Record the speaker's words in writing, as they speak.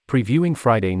Previewing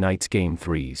Friday night's Game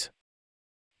 3s.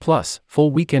 Plus,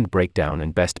 full weekend breakdown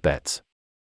and best bets.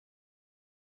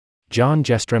 John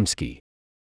Jastrzemski.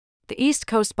 The East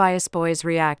Coast Bias Boys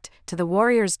react to the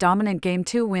Warriors' dominant Game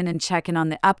 2 win and check in on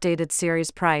the updated series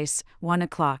price, 1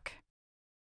 o'clock.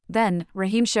 Then,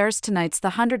 Raheem shares tonight's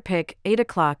The 100 pick, 8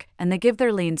 o'clock, and they give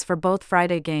their leans for both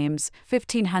Friday games,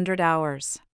 1500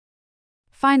 hours.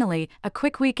 Finally, a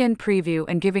quick weekend preview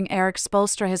and giving Erik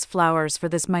Spoelstra his flowers for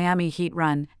this Miami Heat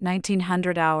run,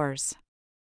 1900 hours.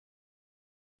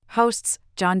 Hosts,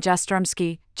 John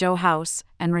Jastrzemski, Joe House,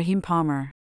 and Raheem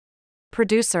Palmer.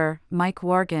 Producer, Mike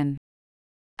Worgan.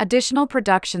 Additional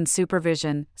production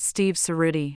supervision, Steve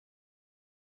Cerruti.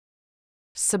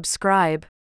 Subscribe.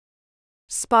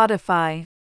 Spotify.